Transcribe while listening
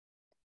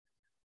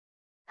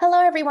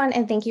everyone,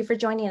 and thank you for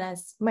joining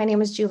us. My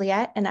name is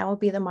Juliet, and I will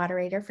be the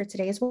moderator for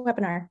today's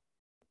webinar.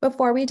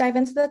 Before we dive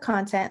into the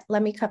content,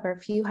 let me cover a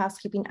few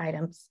housekeeping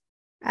items.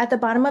 At the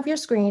bottom of your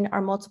screen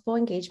are multiple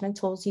engagement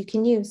tools you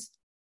can use.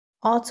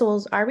 All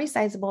tools are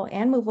resizable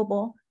and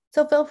movable,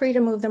 so feel free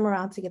to move them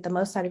around to get the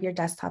most out of your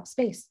desktop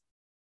space.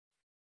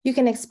 You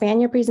can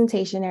expand your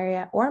presentation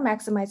area or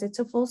maximize it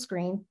to full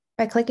screen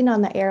by clicking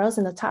on the arrows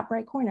in the top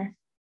right corner.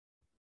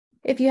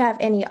 If you have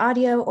any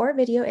audio or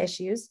video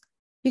issues,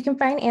 you can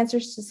find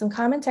answers to some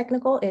common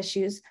technical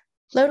issues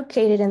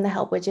located in the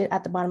help widget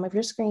at the bottom of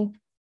your screen.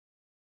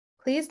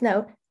 Please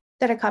note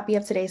that a copy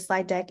of today's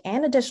slide deck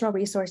and additional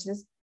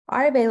resources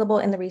are available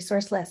in the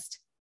resource list.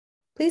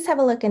 Please have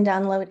a look and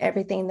download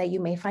everything that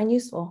you may find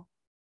useful.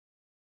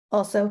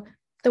 Also,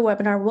 the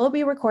webinar will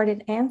be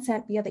recorded and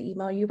sent via the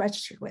email you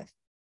registered with.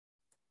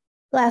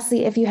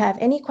 Lastly, if you have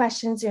any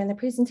questions during the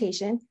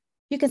presentation,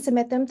 you can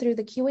submit them through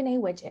the Q&A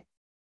widget.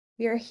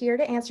 We are here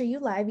to answer you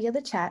live via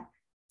the chat,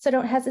 so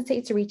don't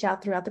hesitate to reach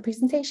out throughout the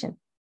presentation.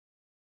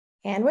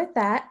 And with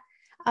that,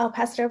 I'll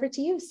pass it over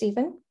to you,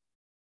 Stephen.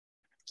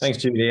 Thanks,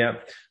 Julia.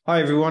 Hi,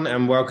 everyone,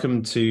 and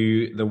welcome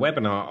to the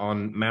webinar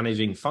on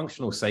managing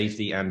functional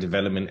safety and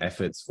development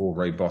efforts for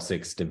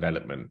robotics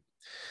development.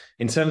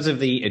 In terms of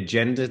the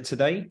agenda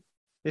today,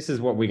 this is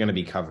what we're going to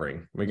be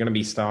covering. We're going to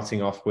be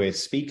starting off with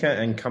speaker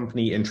and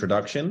company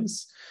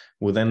introductions.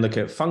 We'll then look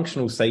at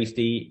functional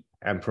safety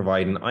and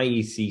provide an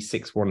IEC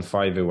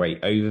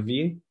 61508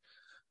 overview,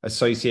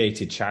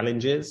 associated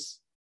challenges,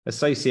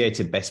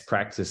 associated best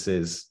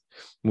practices.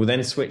 We'll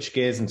then switch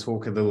gears and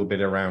talk a little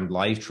bit around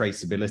live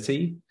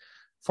traceability,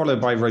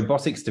 followed by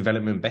robotics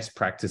development best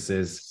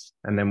practices,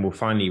 and then we'll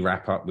finally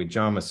wrap up with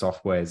Jama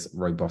Software's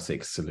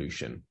robotics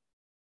solution.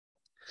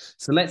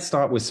 So let's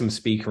start with some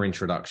speaker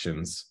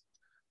introductions.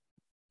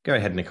 Go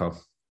ahead, Nicole.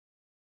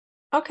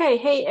 Okay,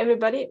 hey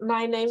everybody,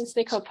 my name is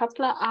Nicole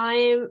Pappler.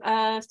 I'm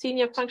a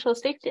senior functional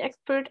safety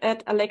expert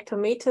at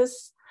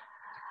ALEKTOMETIS.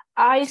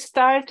 I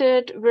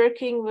started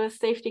working with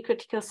safety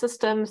critical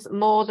systems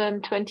more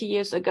than 20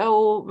 years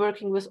ago,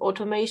 working with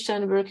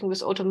automation, working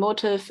with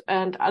automotive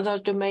and other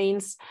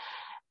domains,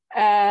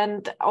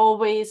 and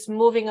always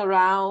moving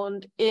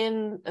around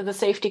in the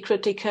safety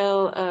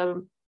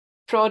critical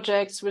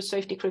projects with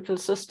safety critical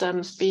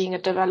systems, being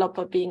a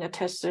developer, being a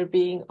tester,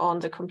 being on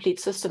the complete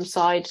system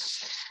side.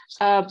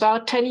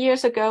 About 10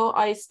 years ago,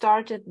 I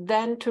started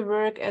then to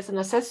work as an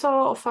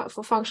assessor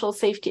for functional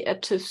safety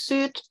at TÜV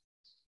Süd.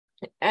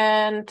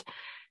 And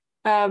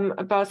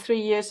about 3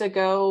 years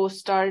ago,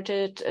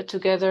 started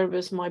together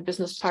with my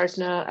business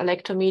partner,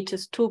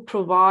 ALEKTOMETIS, to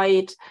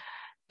provide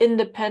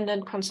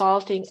independent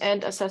consulting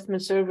and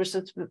assessment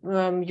services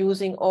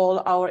using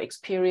all our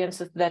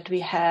experiences that we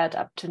had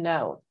up to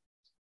now.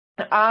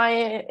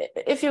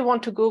 If you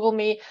want to Google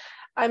me,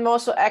 I'm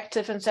also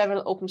active in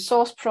several open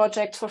source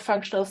projects for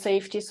functional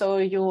safety, so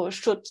you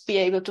should be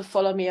able to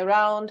follow me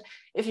around.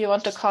 If you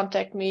want to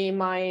contact me,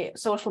 my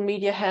social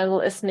media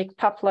handle is Nick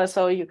Pappler,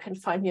 so you can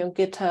find me on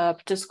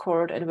GitHub,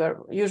 Discord, and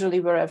usually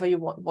wherever you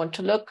want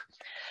to look.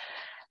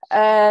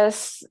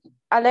 As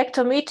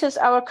ALEKTOMETIS,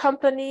 our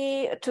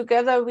company,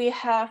 together we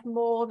have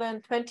more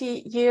than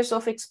 20 years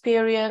of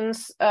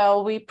experience.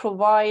 We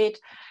provide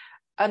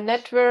a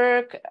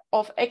network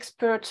of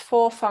experts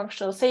for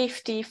functional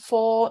safety,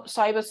 for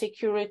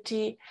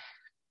cybersecurity,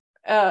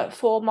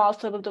 for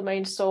multiple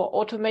domains, so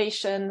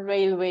automation,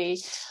 railway,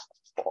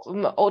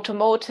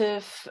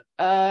 automotive,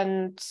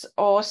 and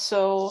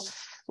also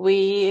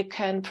we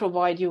can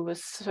provide you with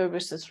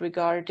services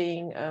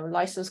regarding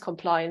license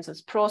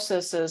compliance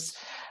processes,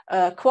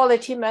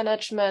 quality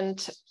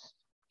management.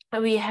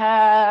 We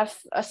have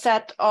a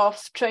set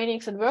of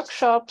trainings and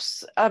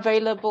workshops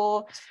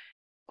available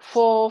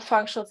for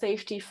functional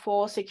safety,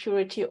 for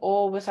security,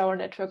 or with our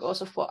network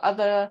also for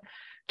other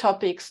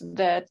topics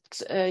that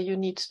you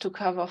need to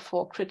cover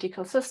for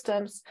critical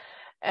systems.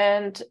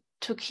 And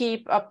to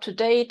keep up to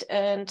date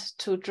and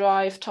to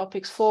drive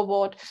topics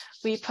forward,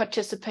 we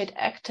participate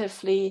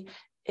actively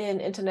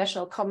in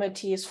international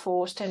committees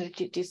for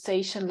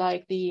standardization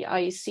like the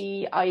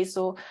IEC,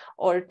 ISO,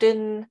 or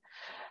DIN,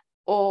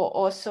 or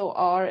also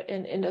are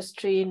in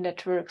industry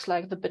networks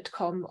like the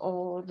Bitkom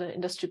or the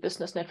Industry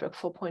Business Network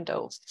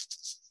 4.0.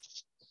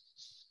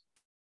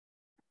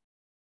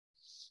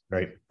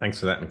 Great. Thanks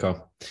for that,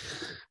 Nicole.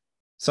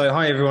 So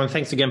hi, everyone.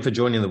 Thanks again for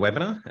joining the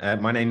webinar.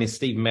 My name is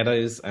Steve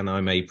Meadows, and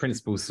I'm a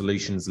Principal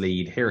Solutions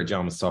Lead here at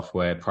Jama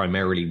Software,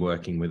 primarily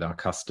working with our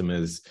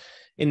customers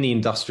in the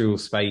industrial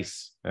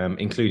space,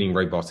 including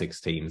robotics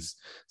teams.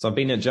 So I've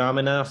been at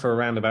Jama now for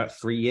around about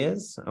 3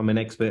 years. I'm an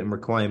expert in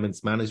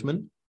requirements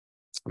management.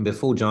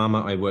 Before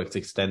Jama, I worked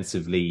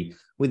extensively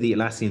with the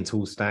Atlassian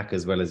tool stack,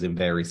 as well as in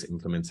various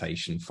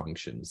implementation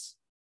functions.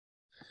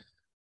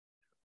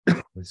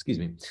 Excuse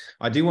me.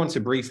 I do want to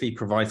briefly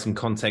provide some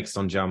context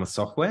on Jama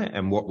Software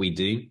and what we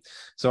do.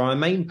 So our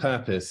main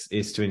purpose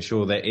is to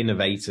ensure that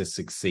innovators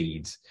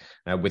succeed,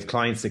 with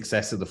client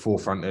success at the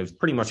forefront of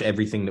pretty much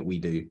everything that we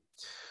do.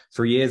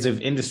 Through years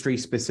of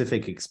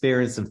industry-specific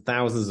experience and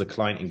thousands of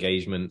client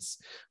engagements,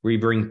 we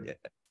bring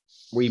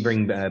We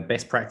bring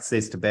best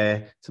practices to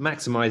bear to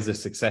maximize the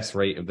success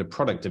rate of the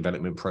product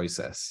development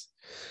process.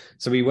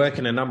 So we work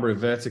in a number of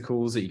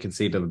verticals that you can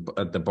see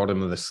at the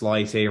bottom of the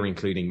slide here,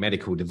 including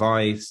medical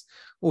device,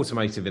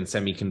 automotive and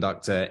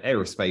semiconductor,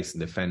 aerospace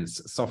and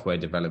defense, software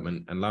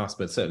development, and last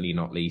but certainly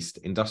not least,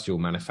 industrial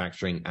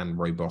manufacturing and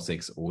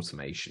robotics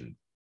automation.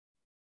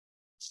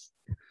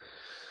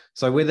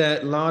 So we're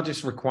the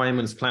largest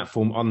requirements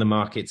platform on the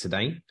market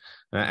today,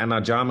 and our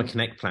Jama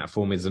Connect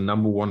platform is the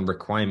 #1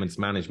 requirements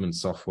management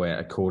software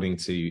according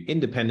to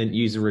independent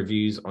user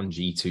reviews on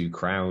G2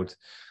 Crowd.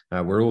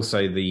 We're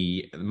also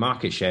the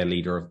market share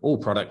leader of all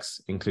products,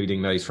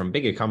 including those from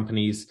bigger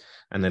companies,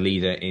 and the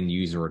leader in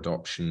user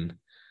adoption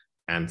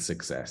and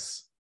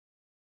success.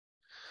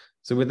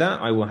 So with that,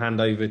 I will hand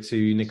over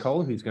to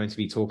Nicole, who's going to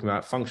be talking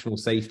about functional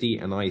safety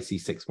and IEC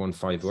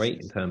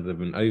 61508 in terms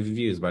of an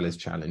overview as well as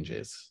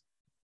challenges.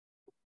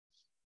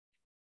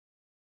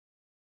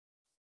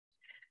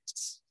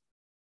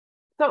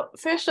 So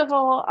first of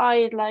all,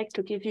 I'd like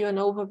to give you an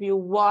overview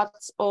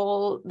what's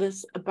all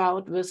this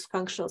about with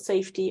functional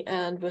safety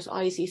and with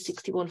IEC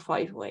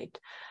 61508.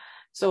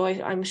 So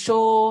I'm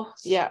sure,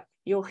 yeah,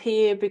 you're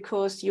here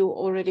because you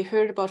already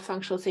heard about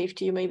functional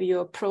safety. Maybe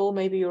you're a pro,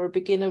 maybe you're a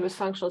beginner with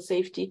functional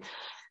safety.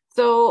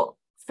 So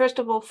first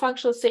of all,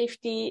 functional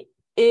safety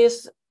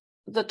is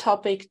the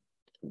topic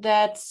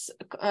that's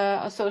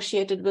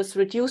associated with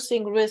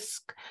reducing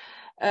risk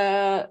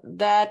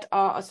that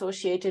are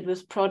associated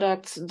with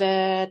products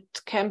that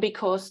can be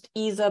caused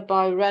either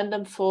by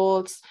random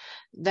faults,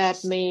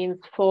 that means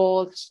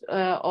faults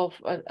of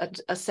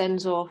a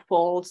sensor,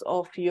 faults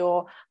of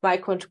your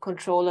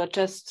microcontroller,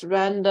 just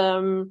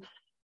random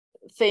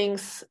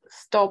things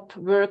stop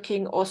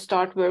working or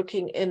start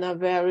working in a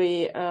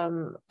very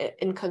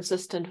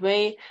inconsistent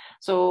way.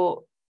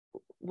 So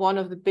one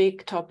of the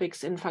big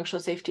topics in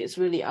functional safety is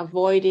really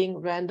avoiding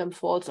random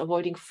faults,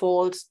 avoiding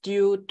faults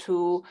due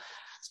to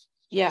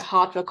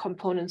hardware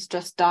components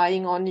just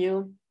dying on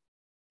you.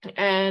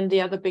 And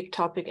the other big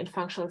topic in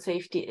functional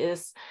safety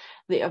is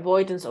the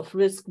avoidance of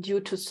risk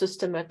due to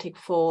systematic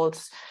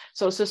faults.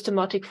 So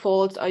systematic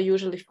faults are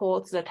usually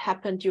faults that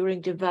happen during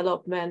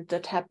development,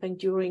 that happen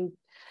during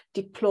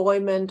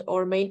deployment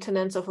or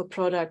maintenance of a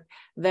product,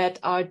 that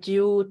are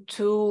due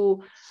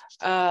to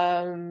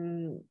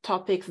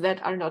topics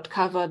that are not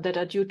covered, that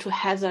are due to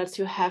hazards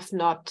you have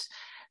not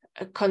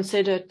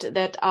considered,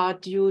 that are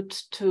due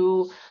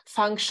to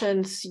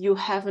functions you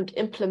haven't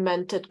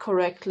implemented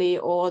correctly,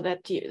 or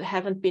that you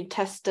haven't been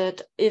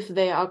tested if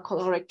they are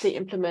correctly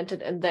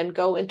implemented and then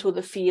go into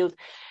the field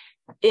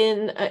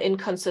in an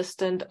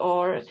inconsistent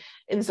or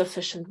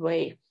insufficient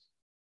way.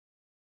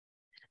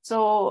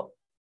 So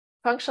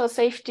functional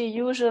safety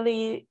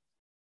usually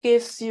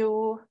gives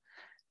you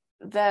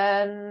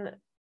then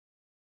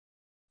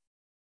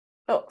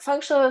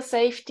functional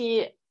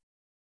safety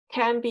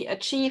can be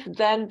achieved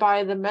then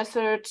by the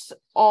methods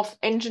of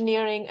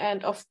engineering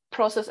and of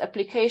process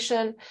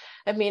application.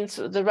 That means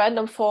the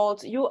random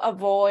faults you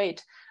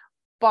avoid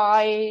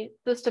by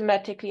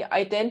systematically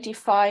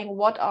identifying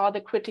what are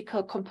the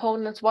critical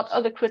components, what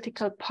are the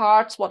critical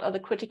parts, what are the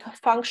critical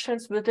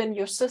functions within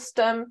your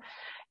system,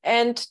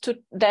 and to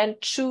then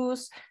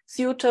choose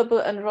suitable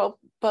and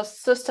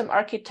robust system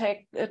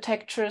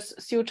architectures,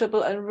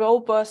 suitable and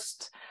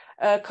robust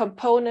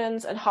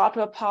components and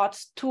hardware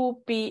parts to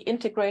be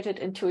integrated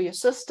into your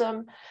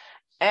system,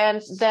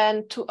 and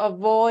then to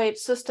avoid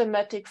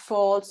systematic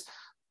faults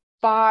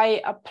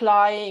by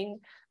applying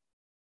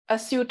a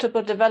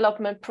suitable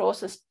development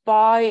process,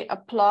 by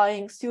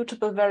applying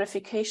suitable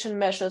verification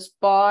measures,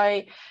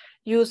 by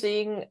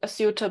using a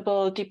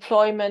suitable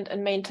deployment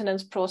and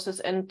maintenance process,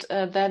 and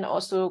then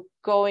also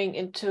going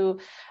into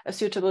a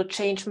suitable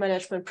change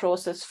management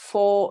process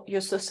for your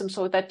system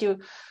so that you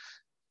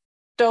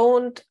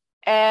don't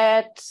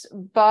add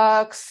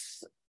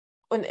bugs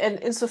and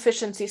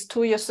insufficiencies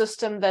to your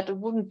system that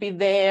wouldn't be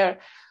there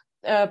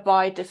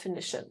by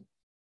definition.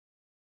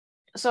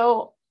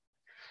 So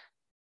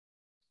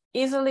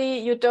easily,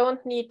 you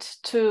don't need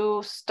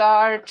to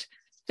start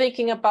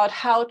thinking about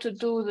how to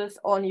do this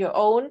on your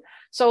own.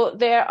 So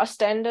there are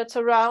standards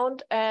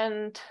around,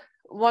 and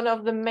one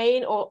of the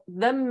main, or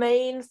the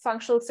main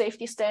functional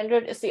safety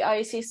standard is the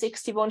IEC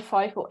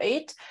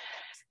 61508.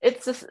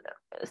 It's a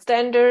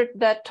standard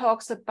that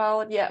talks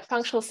about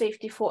functional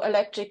safety for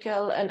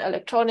electrical and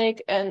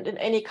electronic and in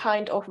any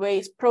kind of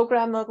ways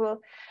programmable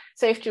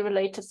safety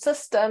related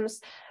systems.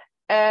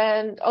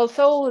 And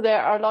although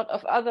there are a lot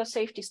of other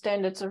safety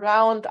standards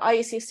around,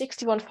 IEC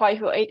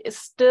 61508 is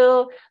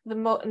still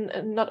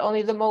not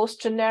only the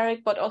most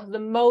generic, but also the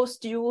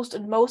most used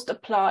and most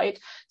applied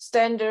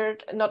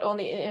standard, not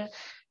only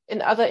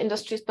in other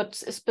industries, but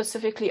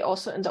specifically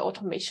also in the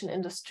automation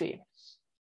industry.